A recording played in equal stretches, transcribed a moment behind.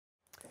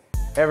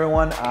Hey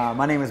everyone,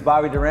 my name is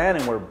Bobby Duran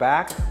and we're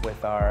back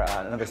with our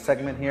another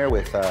segment here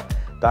with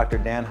Dr.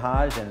 Dan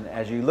Hodge. And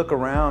as you look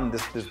around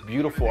this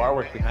beautiful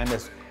artwork behind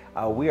us,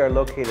 we are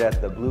located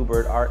at the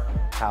Bluebird Art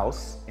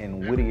House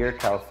in Whittier,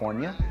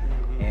 California.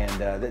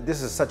 And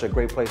this is such a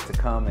great place to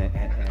come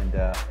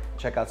and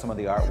check out some of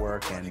the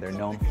artwork, and they're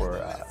known for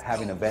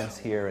having events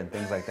here and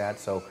things like that.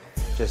 So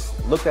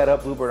just look that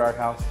up,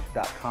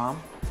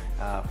 bluebirdarthouse.com,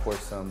 for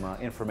some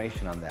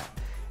information on that.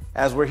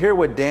 As we're here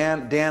with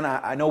Dan,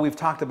 I know we've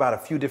talked about a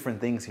few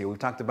different things here. We've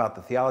talked about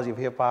the theology of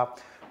hip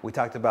hop, we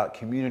talked about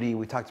community,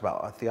 we talked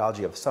about a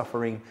theology of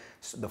suffering,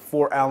 the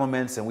 4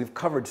 elements, and we've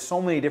covered so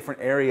many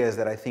different areas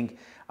that I think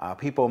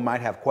people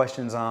might have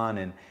questions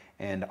on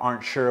and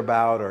aren't sure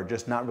about, or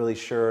just not really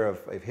sure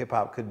if hip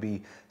hop could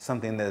be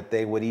something that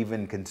they would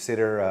even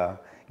consider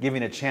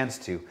giving a chance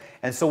to.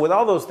 And so with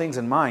all those things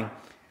in mind,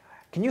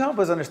 can you help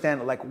us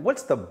understand, like,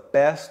 what's the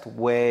best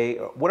way,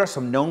 what are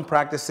some known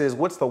practices,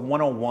 what's the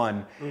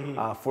 101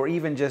 for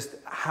even just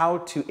how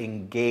to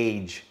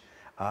engage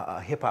a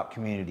hip-hop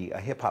community, a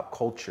hip-hop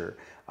culture?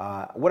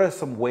 What are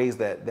some ways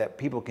that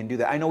people can do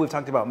that? I know we've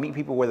talked about meet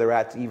people where they're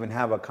at to even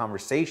have a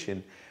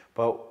conversation,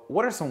 but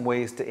what are some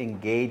ways to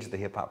engage the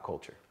hip-hop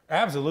culture?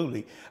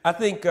 Absolutely. I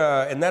think,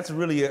 and that's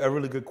really a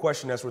really good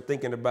question as we're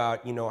thinking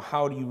about,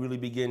 how do you really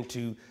begin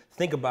to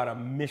think about a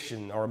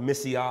mission or a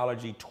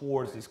missiology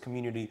towards this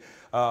community,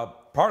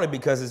 partly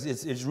because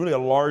it's really a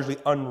largely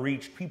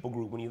unreached people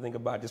group when you think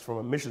about this from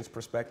a missions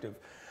perspective.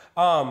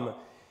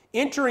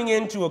 Entering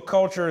into a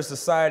culture or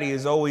society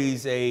is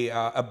always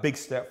a big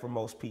step for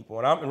most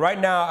people. And right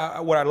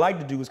now, what I'd like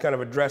to do is kind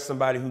of address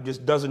somebody who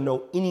just doesn't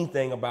know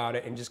anything about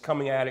it and just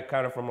coming at it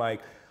kind of from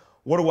like,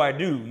 what do I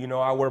do?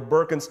 I wear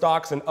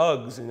Birkenstocks and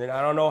Uggs, and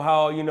I don't know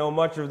how,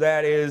 much of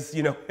that is,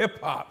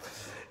 hip hop.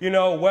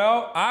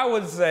 Well, I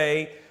would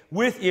say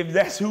if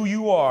that's who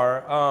you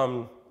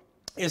are,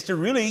 is to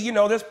really,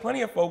 there's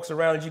plenty of folks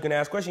around that you can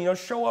ask questions.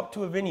 Show up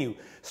to a venue.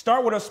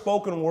 Start with a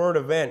spoken word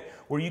event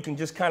where you can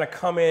just kind of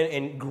come in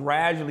and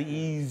gradually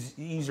ease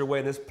your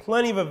way. There's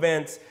plenty of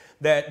events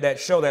that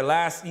show that.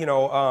 Last,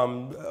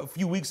 a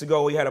few weeks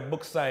ago, we had a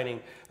book signing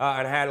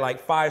and I had like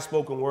 5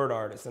 spoken word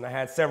artists, and I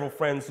had several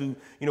friends who,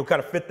 kind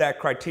of fit that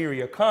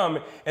criteria come,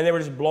 and they were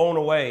just blown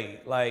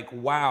away. Like,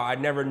 wow, I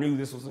never knew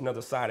this was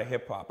another side of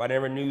hip hop. I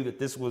never knew that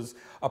this was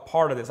a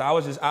part of this.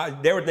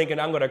 They were thinking,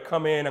 I'm going to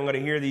come in, I'm going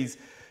to hear these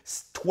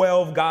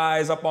 12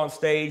 guys up on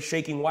stage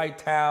shaking white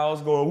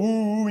towels, going,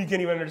 ooh, you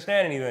can't even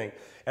understand anything.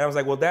 And I was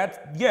like, well,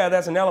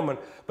 that's an element.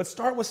 But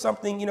start with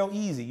something,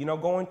 easy,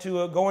 going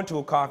to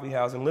a coffee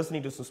house and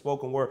listening to some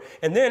spoken word.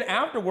 And then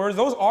afterwards,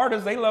 those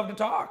artists, they love to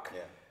talk.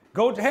 Yeah.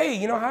 Hey,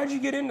 how'd you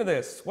get into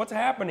this? What's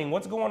happening?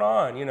 What's going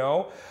on,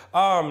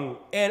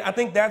 And I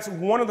think that's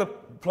one of the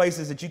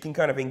places that you can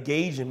kind of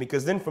engage in,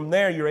 because then from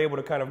there, you're able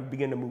to kind of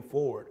begin to move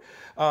forward.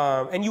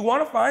 And you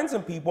want to find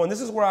some people, and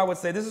this is where I would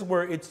say, this is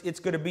where it's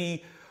going to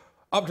be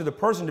up to the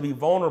person to be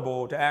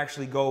vulnerable to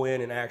actually go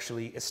in and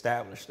actually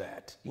establish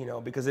that,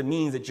 because it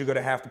means that you're going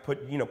to have to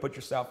put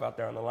yourself out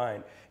there on the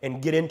line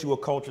and get into a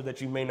culture that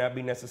you may not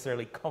be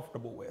necessarily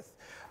comfortable with.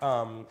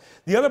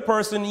 The other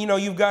person,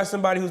 you've got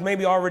somebody who's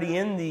maybe already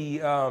in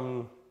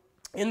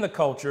the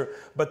culture,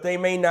 but they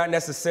may not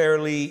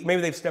necessarily,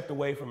 maybe they've stepped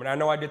away from it. I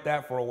know I did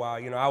that for a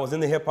while. I was in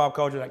the hip hop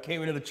culture, I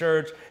came into the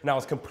church, and I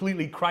was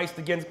completely Christ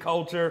against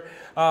culture.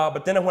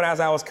 But then as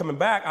I was coming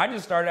back, I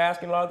just started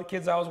asking a lot of the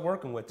kids I was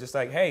working with, just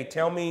like, hey,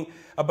 tell me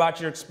about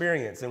your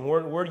experience, and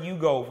where do you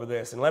go for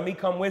this? And let me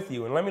come with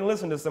you, and let me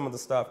listen to some of the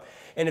stuff.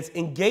 And it's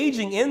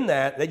engaging in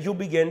that you'll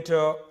begin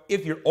to,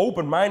 if you're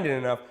open-minded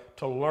enough,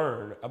 to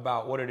learn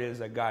about what it is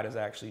that God is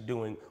actually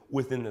doing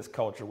within this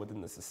culture,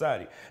 within this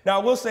society. Now,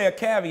 I will say a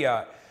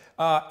caveat.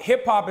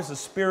 Hip hop is a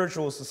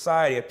spiritual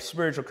society, a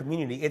spiritual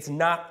community. It's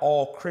not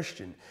all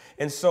Christian.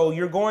 And so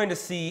you're going to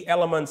see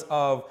elements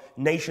of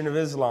Nation of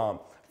Islam,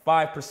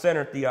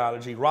 5%er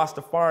theology,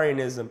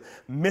 Rastafarianism,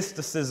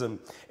 mysticism.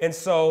 And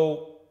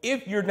so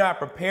if you're not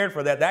prepared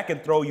for that, that can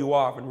throw you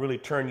off and really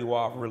turn you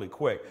off really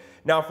quick.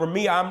 Now, for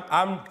me,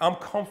 I'm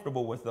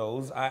comfortable with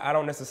those. I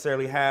don't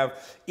necessarily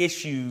have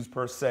issues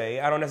per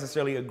se. I don't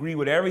necessarily agree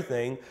with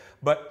everything,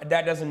 but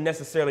that doesn't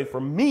necessarily, for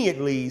me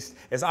at least,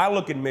 as I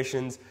look at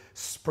missions,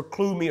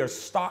 preclude me or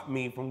stop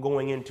me from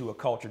going into a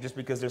culture just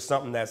because there's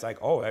something that's like,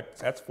 oh,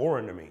 that's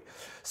foreign to me.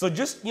 So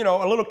just, a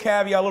little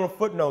caveat, a little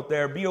footnote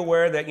there. Be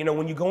aware that,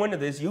 when you go into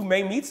this, you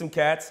may meet some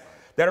cats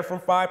that are from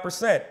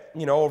 5%,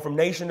 or from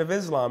Nation of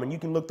Islam, and you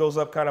can look those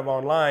up kind of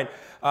online.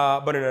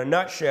 But in a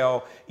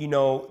nutshell,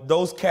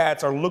 those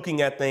cats are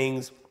looking at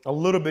things a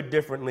little bit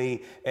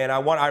differently, and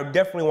I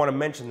definitely want to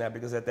mention that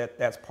because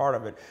that's part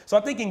of it. So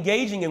I think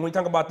engaging in, when we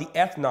talk about the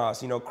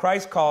ethnos,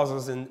 Christ calls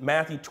us in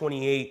Matthew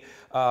 28,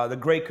 the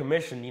Great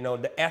Commission,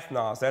 the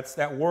ethnos.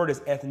 That word is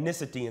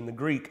ethnicity in the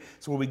Greek.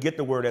 It's where we get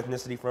the word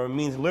ethnicity from. It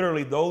means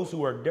literally those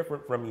who are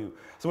different from you.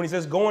 So when he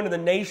says go into the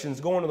nations,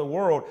 go into the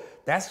world,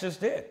 that's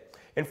just it.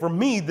 And for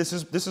me, this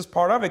is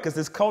part of it, because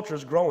this culture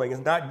is growing.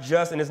 It's not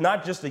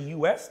just a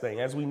U.S. thing.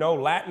 As we know,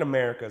 Latin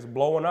America is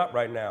blowing up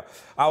right now.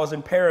 I was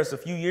in Paris a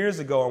few years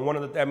ago,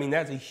 and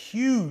that's a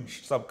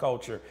huge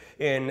subculture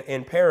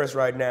in Paris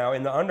right now.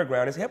 In the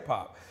underground is hip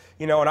hop.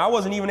 And I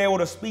wasn't even able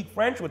to speak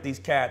French with these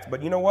cats,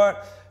 but you know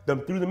what?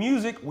 Through the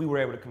music, we were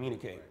able to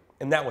communicate,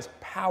 and that was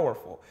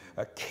powerful.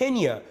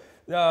 Kenya.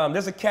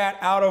 There's a cat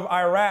out of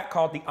Iraq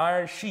called the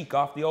Iron Sheik,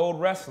 off the old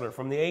wrestler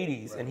from the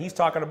 80s. And he's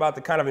talking about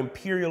the kind of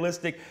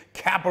imperialistic,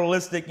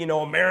 capitalistic,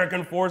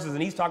 American forces.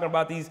 And he's talking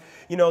about these,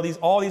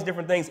 all these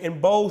different things in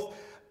both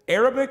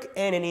Arabic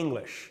and in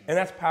English. And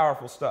that's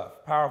powerful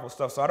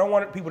stuff. So I don't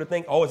want people to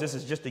think, oh, this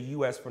is just a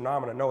U.S.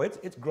 phenomenon. No,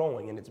 it's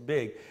growing and it's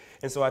big.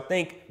 And so I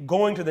think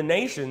going to the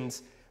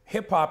nations,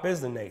 hip hop is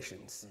the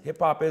nations. Hip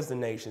hop is the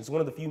nations. It's one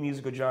of the few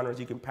musical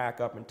genres you can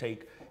pack up and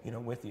take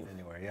with you.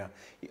 Anywhere, yeah.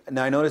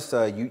 Now, I noticed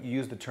you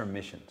use the term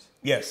missions.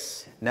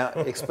 Yes. Now,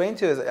 explain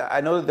to us, I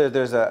know that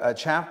there's a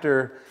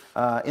chapter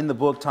in the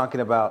book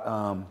talking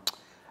about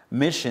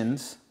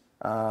missions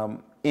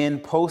in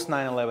post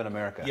 9/11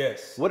 America.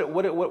 Yes. What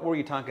were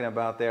you talking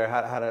about there?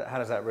 How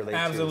does that relate to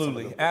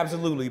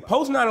Absolutely.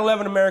 Post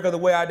 9/11 America, the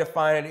way I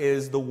define it,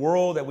 is the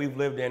world that we've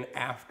lived in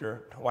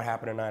after what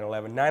happened in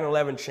 9/11.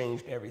 9/11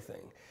 changed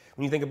everything.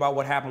 When you think about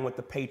what happened with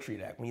the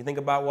Patriot Act, when you think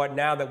about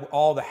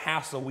all the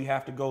hassle we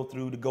have to go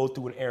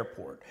through an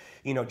airport,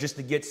 just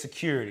to get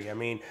security. I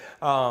mean,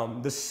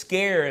 the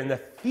scare and the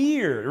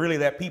fear really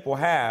that people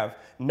have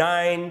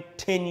 9,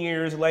 10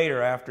 years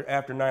later after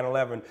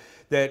 9/11,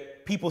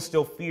 that people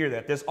still fear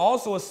that. There's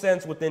also a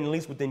sense at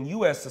least within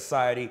U.S.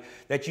 society,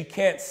 that you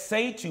can't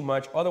say too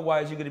much,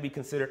 otherwise you're going to be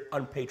considered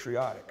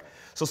unpatriotic.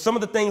 So some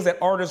of the things that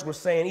artists were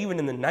saying even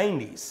in the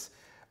 90s,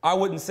 I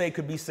wouldn't say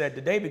could be said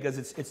today, because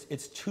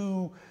it's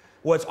too...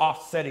 Well, it's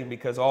offsetting,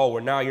 because,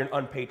 now you're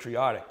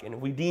unpatriotic. And if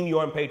we deem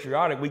you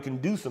unpatriotic, we can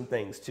do some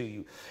things to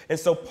you. And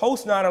so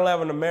post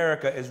 9/11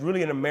 America is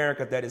really an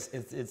America that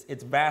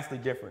it's vastly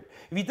different.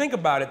 If you think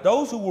about it,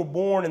 those who were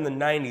born in the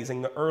 90s,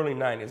 in the early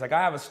 90s, like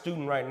I have a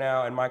student right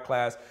now in my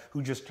class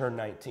who just turned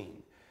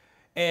 19.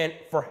 And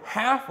for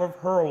half of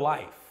her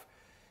life,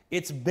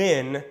 it's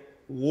been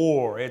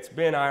war, it's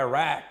been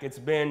Iraq, it's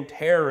been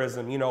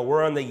terrorism,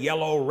 we're on the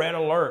yellow, red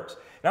alerts.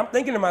 And I'm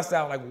thinking to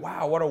myself, like,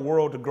 wow, what a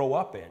world to grow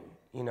up in.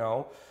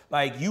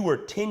 Like you were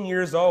 10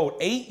 years old,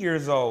 8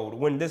 years old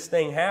when this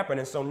thing happened.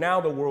 And so now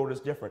the world is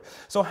different.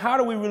 So how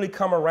do we really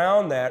come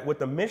around that with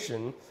the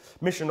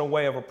missional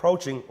way of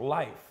approaching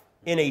life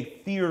in a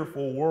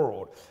fearful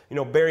world?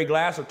 Barry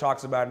Glasser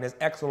talks about in his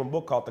excellent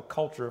book called The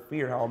Culture of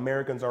Fear, how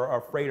Americans are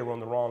afraid of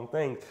the wrong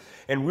things,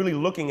 and really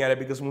looking at it,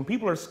 because when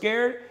people are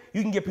scared,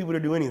 you can get people to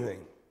do anything.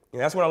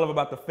 And that's what I love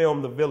about the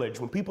film, The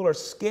Village. When people are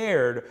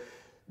scared,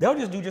 they'll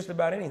just do just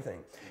about anything.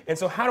 And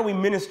so how do we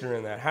minister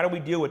in that? How do we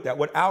deal with that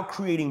without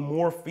creating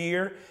more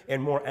fear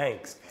and more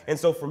angst? And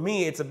so for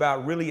me, it's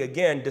about really,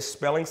 again,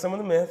 dispelling some of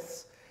the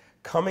myths,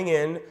 coming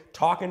in,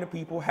 talking to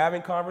people,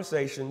 having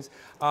conversations,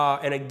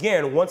 and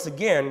again, once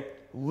again,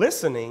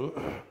 listening,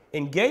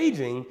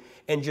 engaging,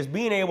 and just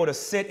being able to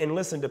sit and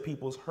listen to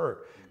people's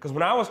hurt. Because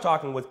when I was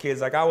talking with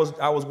kids, like I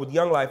was with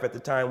Young Life at the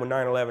time when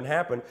 9/11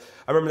 happened,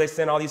 I remember they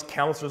sent all these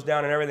counselors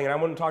down and everything, and I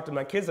went and talked to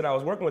my kids that I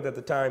was working with at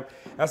the time.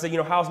 I said,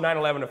 how's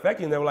 9/11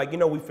 affecting you? And they were like,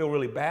 we feel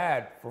really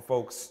bad for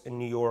folks in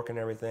New York and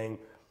everything,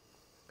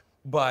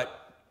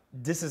 but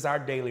this is our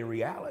daily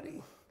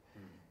reality.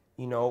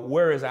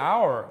 Where is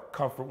our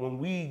comfort when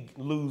we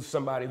lose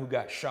somebody who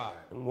got shot?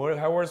 And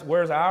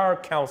where's our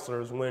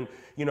counselors when,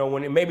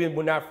 when maybe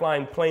we're not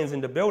flying planes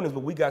into buildings,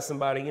 but we got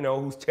somebody,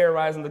 who's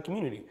terrorizing the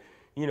community?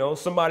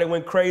 Somebody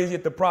went crazy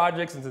at the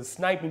projects and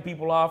sniping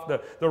people off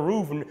the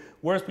roof, and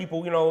where's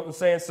people,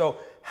 saying, so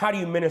how do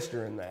you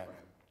minister in that?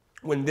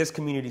 When this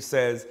community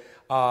says,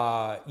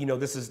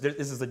 this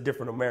is a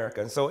different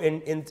America. And so,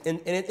 and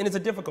it's a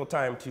difficult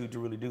time to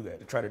really do that,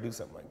 to try to do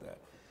something like that.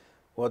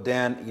 Well,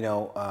 Dan,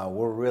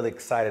 we're really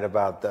excited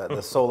about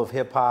the soul of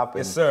hip hop.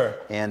 Yes, sir.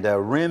 And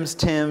Rims,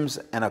 Tims,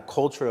 and a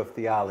culture of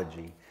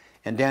theology.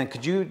 And Dan,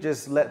 could you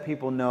just let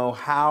people know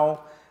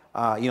how,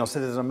 since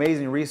it's an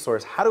amazing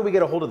resource, how do we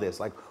get a hold of this?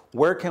 Like,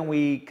 where can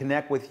we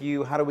connect with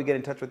you? How do we get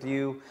in touch with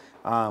you?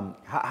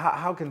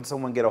 How can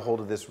someone get a hold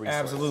of this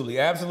resource?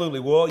 Absolutely.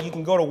 Well, you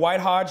can go to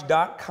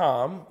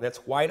whitehodge.com. That's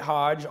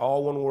whitehodge,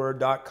 all one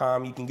word,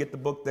 .com. You can get the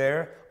book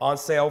there on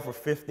sale for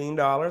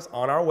 $15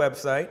 on our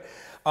website.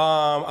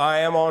 I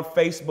am on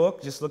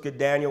Facebook. Just look at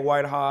Daniel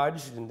White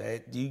Hodge, and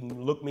you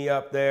can look me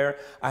up there.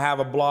 I have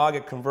a blog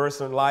at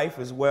Conversant Life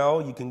as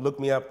well. You can look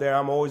me up there.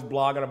 I'm always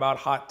blogging about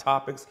hot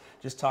topics.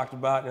 Just talked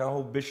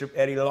about, Bishop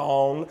Eddie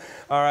Long.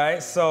 All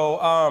right,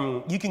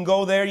 so you can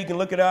go there. You can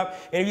look it up.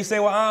 And if you say,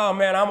 well, oh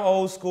man, I'm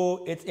old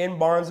school, it's in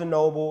Barnes &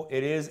 Noble.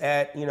 It is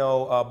at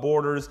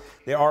Borders.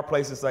 There are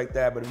places like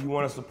that. But if you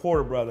want to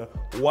support a brother,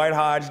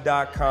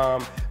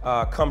 whitehodge.com.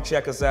 Come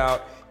check us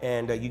out,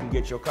 and you can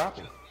get your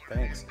copy.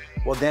 Thanks.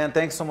 Well, Dan,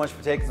 thanks so much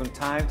for taking some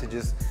time to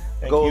just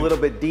go a little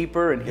bit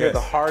deeper and hear the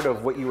heart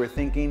of what you were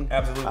thinking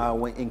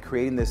in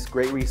creating this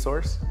great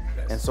resource.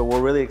 And so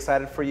we're really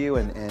excited for you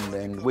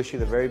and wish you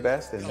the very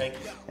best Thank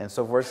you. and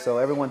so forth. So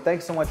everyone,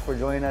 thanks so much for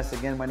joining us.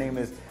 Again, my name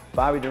is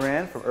Bobby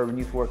Duran from Urban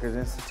Youth Workers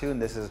Institute,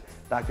 and this is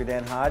Dr.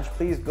 Dan Hodge.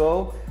 Please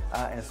go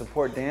and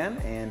support Dan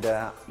and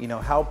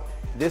help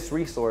this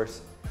resource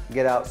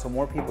get out so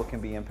more people can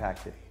be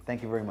impacted.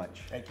 Thank you very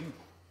much. Thank you.